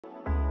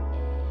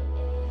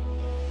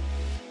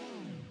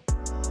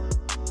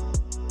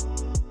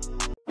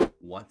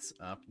What's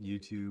up,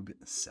 YouTube?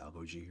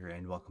 SalvoG here,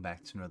 and welcome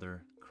back to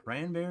another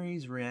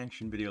Cranberries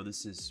reaction video.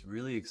 This is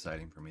really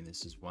exciting for me.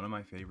 This is one of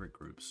my favorite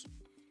groups.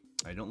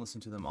 I don't listen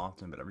to them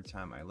often, but every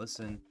time I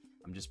listen,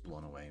 I'm just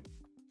blown away.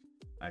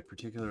 I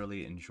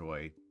particularly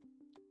enjoy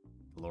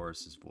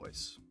Dolores'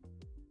 voice.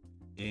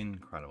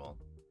 Incredible.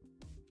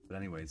 But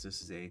anyways,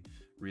 this is a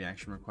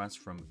reaction request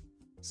from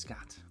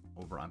Scott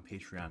over on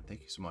Patreon.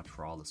 Thank you so much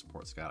for all the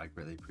support, Scott. I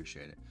greatly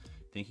appreciate it.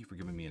 Thank you for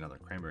giving me another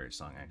Cranberries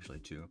song, actually,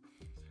 too.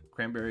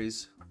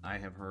 Cranberries, I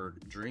have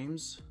heard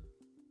Dreams,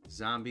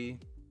 Zombie,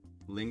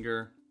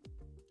 Linger,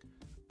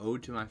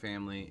 Ode to My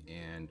Family,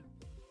 and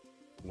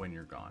When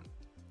You're Gone.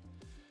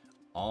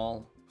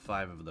 All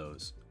 5 of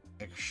those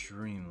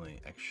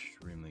extremely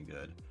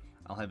good.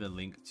 I'll have a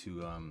link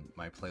to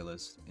my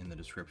playlist in the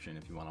description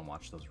if you want to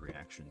watch those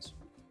reactions.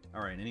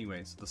 Alright,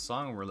 anyways, the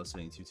song we're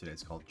listening to today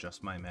is called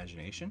Just My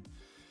Imagination,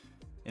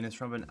 and it's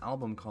from an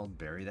album called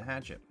Bury the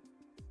Hatchet,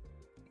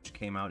 which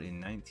came out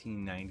in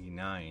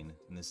 1999,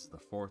 and this is the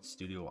 4th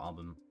studio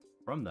album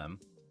from them,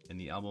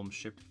 and the album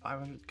shipped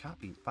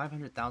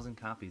 500,000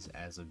 copies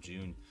as of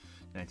June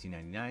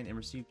 1999 and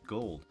received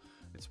gold.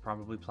 It's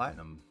probably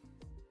platinum.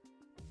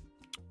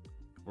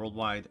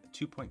 Worldwide,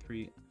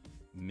 2.3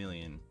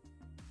 million.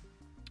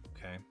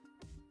 Okay.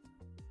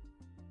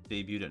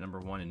 Debuted at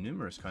 #1 in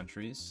numerous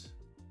countries,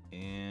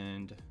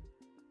 and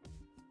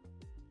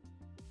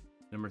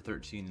number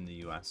 13 in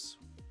the US.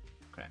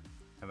 Okay.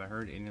 Have I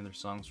heard any other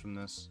songs from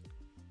this?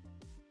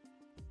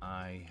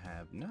 I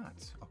have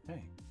not.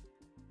 Okay.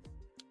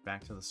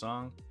 Back to the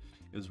song.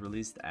 It was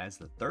released as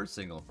the 3rd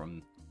single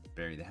from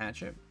Bury the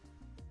Hatchet,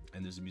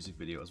 and there's a music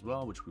video as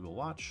well, which we will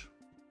watch.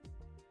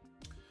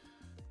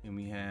 And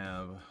we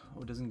have,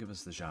 oh, it doesn't give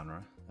us the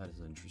genre. That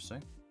is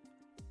interesting.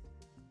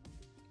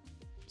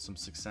 Some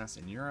success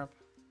in Europe.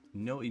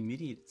 No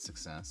immediate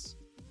success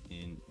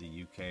in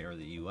the UK or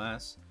the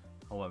US.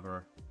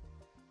 However,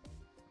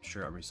 I'm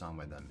sure every song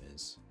by them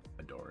is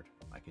adored.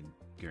 I can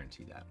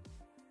guarantee that.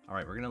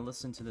 Alright, we're going to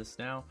listen to this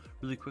now.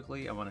 Really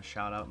quickly, I want to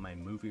shout out my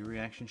movie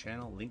reaction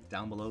channel. Link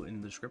down below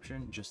in the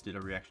description. Just did a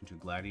reaction to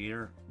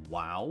Gladiator.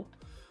 Wow.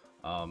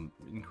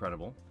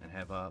 Incredible. And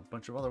have a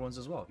bunch of other ones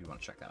as well if you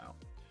want to check that out.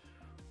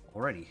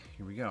 Alrighty,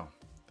 here we go.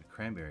 The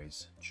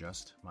Cranberries,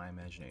 Just My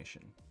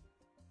Imagination.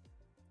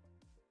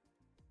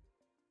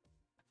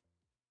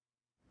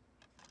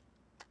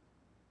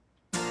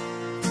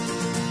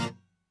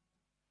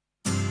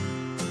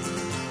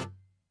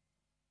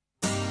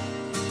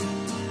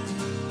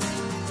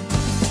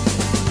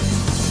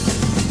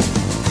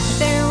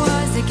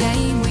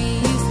 Game we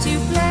used to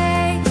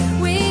play,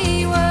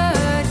 we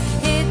would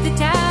hit the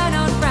town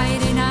on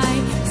Friday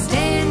night,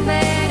 stay in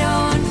bed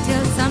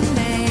until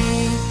Sunday.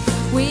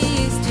 We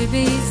used to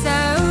be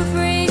so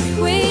free,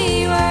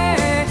 we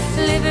were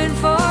living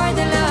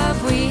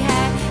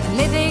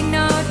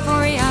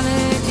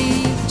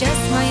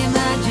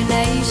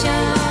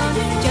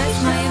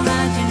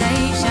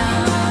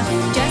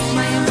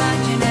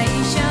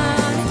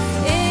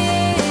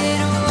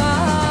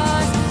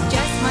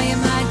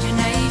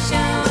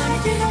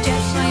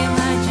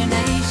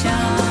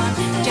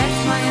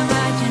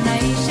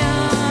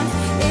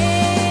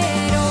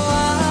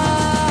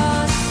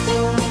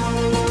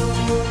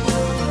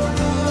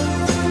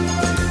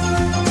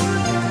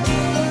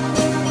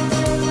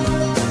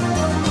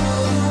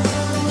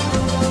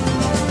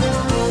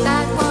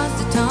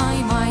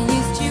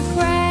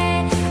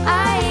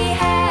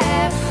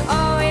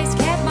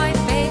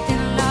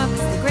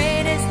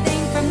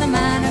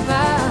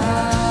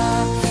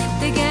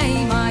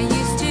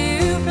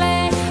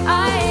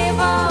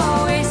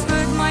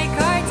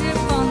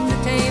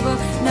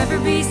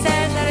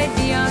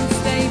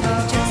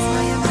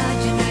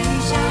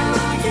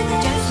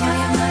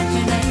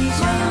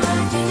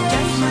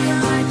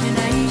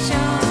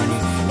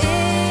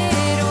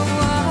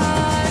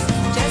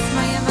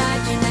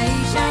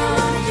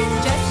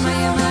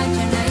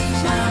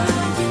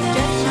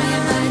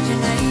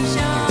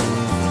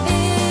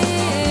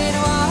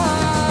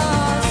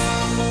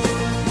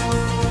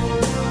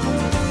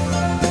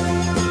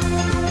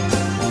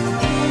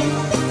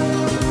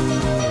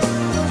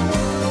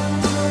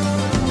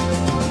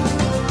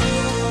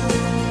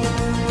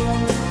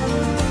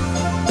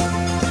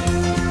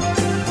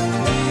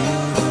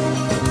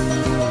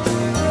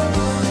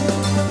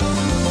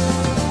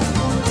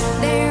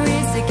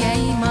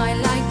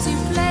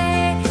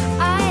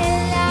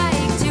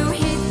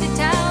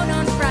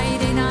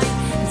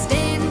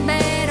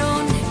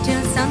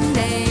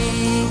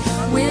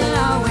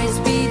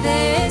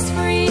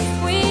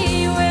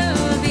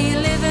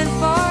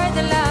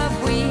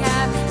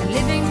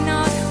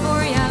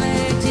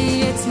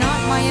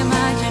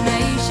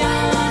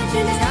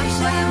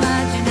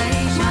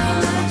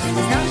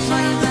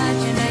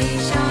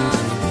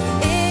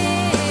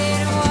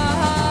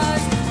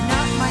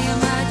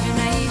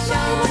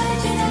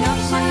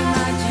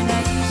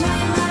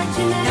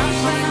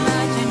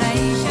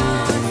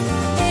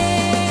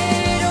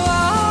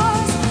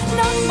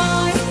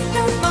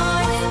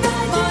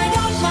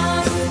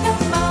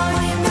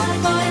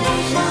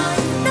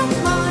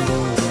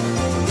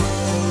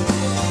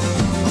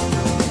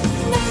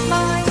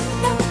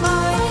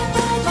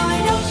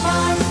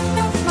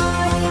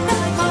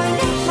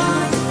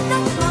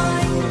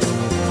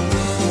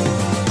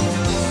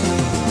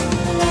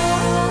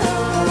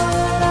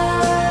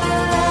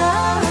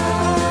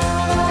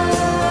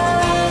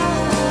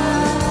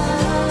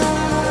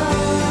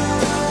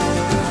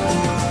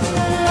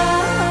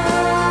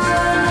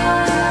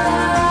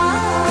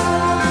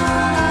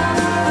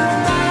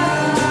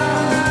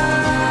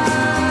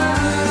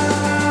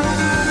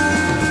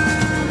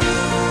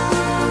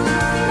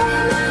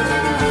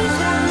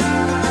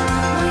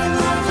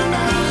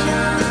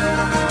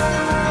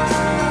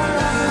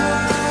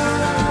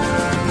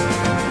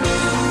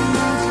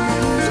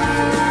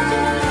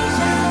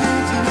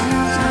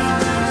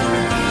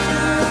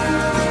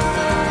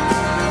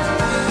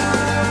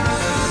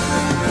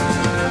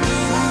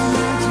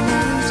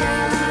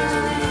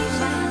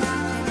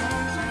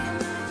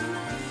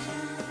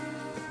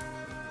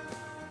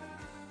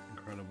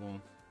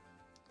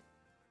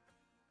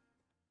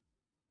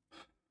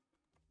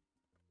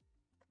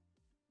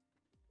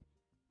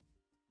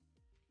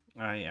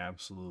I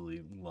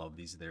absolutely love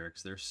these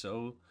lyrics. They're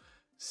so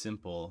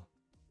simple,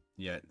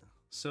 yet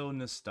so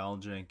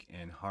nostalgic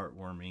and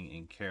heartwarming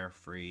and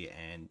carefree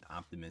and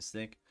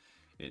optimistic.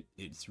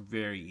 It's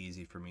very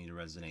easy for me to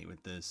resonate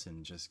with this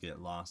and just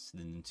get lost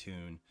in the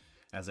tune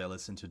as I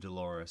listen to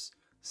Dolores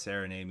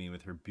serenade me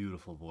with her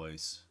beautiful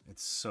voice.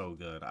 It's so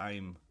good.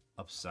 I'm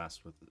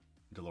obsessed with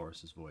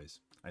Dolores's voice.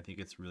 I think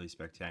it's really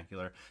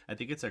spectacular. I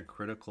think it's a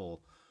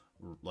critical,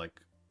 like,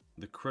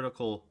 the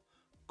critical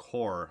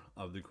core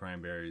of the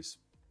Cranberries.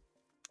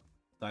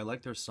 I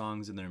like their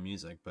songs and their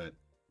music, but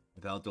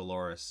without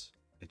Dolores,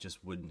 it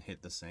just wouldn't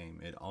hit the same.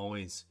 It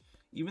always,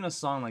 even a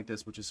song like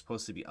this, which is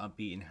supposed to be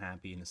upbeat and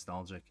happy and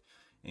nostalgic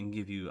and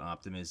give you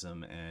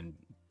optimism and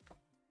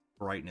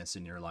brightness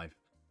in your life,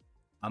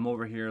 I'm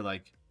over here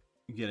like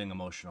getting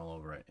emotional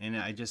over it, and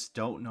I just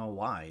don't know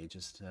why. It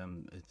just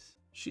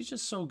she's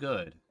just so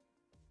good.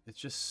 It's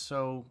just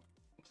so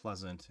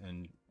pleasant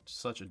and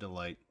such a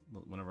delight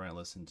whenever I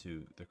listen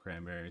to the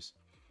Cranberries.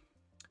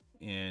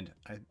 And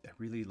I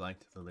really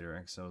liked the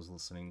lyrics. I was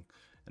listening,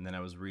 and then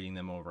I was reading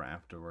them over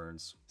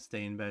afterwards.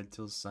 Stay in bed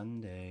till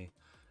Sunday.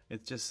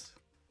 It's just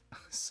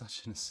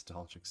such a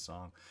nostalgic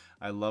song.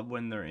 I love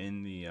when they're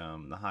in the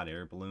hot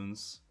air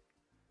balloons,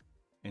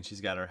 and she's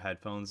got her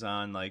headphones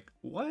on. Like,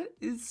 what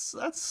is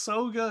that's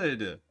so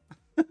good.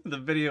 The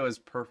video is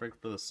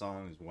perfect for the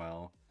song as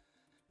well.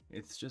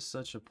 It's just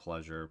such a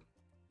pleasure.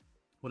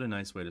 What a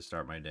nice way to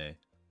start my day.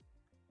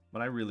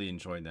 But I really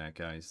enjoyed that,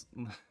 guys.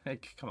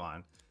 Like, come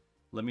on.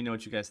 Let me know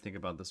what you guys think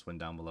about this one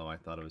down below. I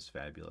thought it was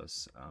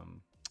fabulous.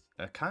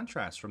 A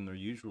contrast from the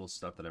usual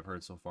stuff that I've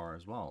heard so far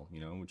as well, you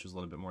know, which is a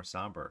little bit more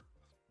somber.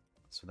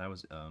 So that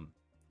was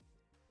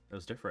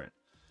different.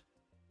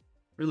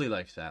 Really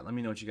liked that. Let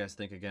me know what you guys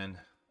think again.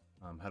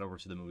 Head over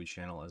to the movie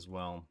channel as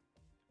well,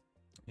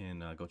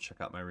 and go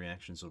check out my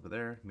reactions over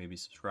there. Maybe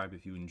subscribe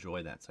if you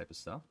enjoy that type of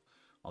stuff.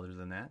 Other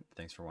than that,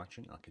 thanks for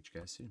watching. I'll catch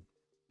you guys soon.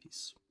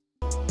 Peace.